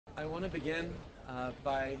want to begin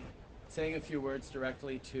by saying a few words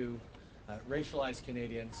directly to racialized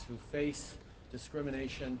Canadians who face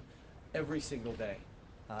discrimination every single day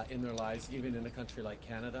in their lives, even in a country like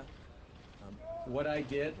Canada. What I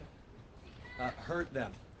did hurt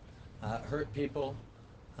them, hurt people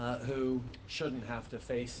who shouldn't have to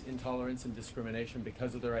face intolerance and discrimination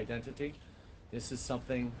because of their identity. This is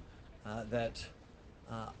something that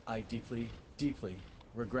I deeply, deeply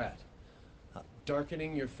regret.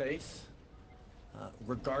 Darkening your face,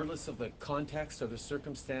 regardless of the context or the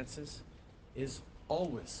circumstances, is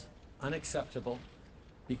always unacceptable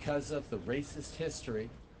because of the racist history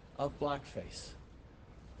of blackface.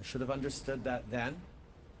 I should have understood that then,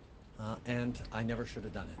 and I never should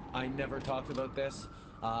have done it. I never talked about this.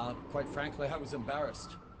 Quite frankly, I was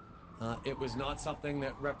embarrassed. It was not something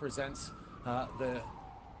that represents the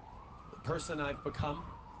person I've become,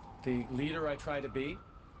 the leader I try to be,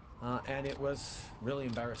 and it was really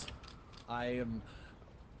embarrassing. I am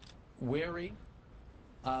wary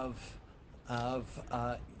of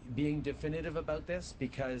being definitive about this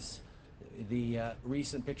because the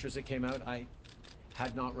recent pictures that came out, I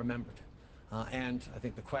had not remembered. And I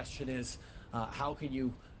think the question is, how can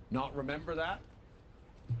you not remember that?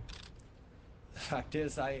 The fact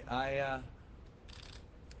is, I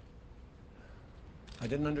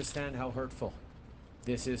didn't understand how hurtful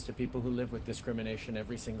this is to people who live with discrimination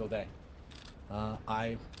every single day.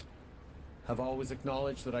 I have always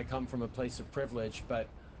acknowledged that I come from a place of privilege, but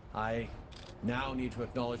I now need to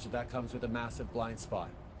acknowledge that that comes with a massive blind spot.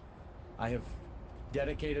 I have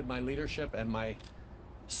dedicated my leadership and my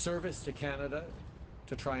service to Canada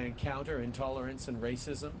to try and counter intolerance and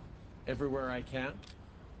racism everywhere I can,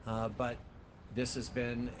 but this has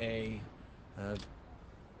been a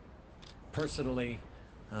personally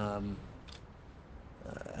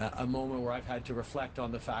a moment where I've had to reflect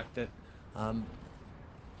on the fact that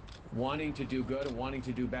wanting to do good and wanting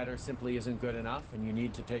to do better simply isn't good enough, and you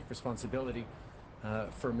need to take responsibility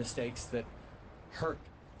for mistakes that hurt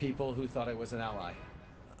people who thought I was an ally.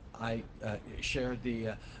 I shared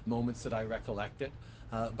the moments that I recollected,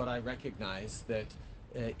 but I recognize that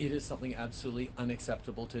it is something absolutely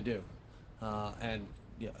unacceptable to do. And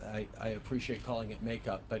I appreciate calling it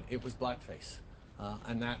makeup, but it was blackface,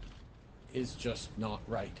 and that is just not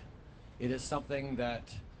right. It is something that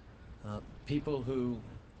people who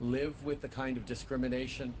live with the kind of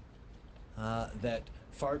discrimination that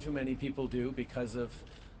far too many people do because of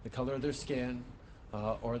the color of their skin,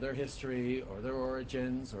 or their history, or their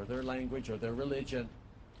origins, or their language, or their religion,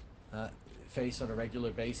 face on a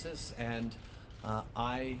regular basis. And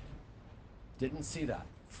I didn't see that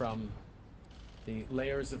from the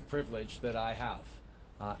layers of privilege that I have.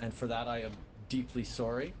 And for that, I am deeply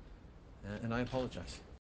sorry, and I apologize.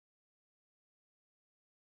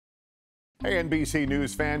 Hey, NBC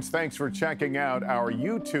News fans, thanks for checking out our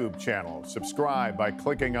YouTube channel. Subscribe by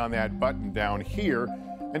clicking on that button down here,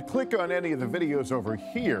 and click on any of the videos over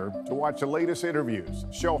here to watch the latest interviews,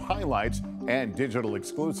 show highlights, and digital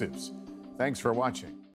exclusives. Thanks for watching.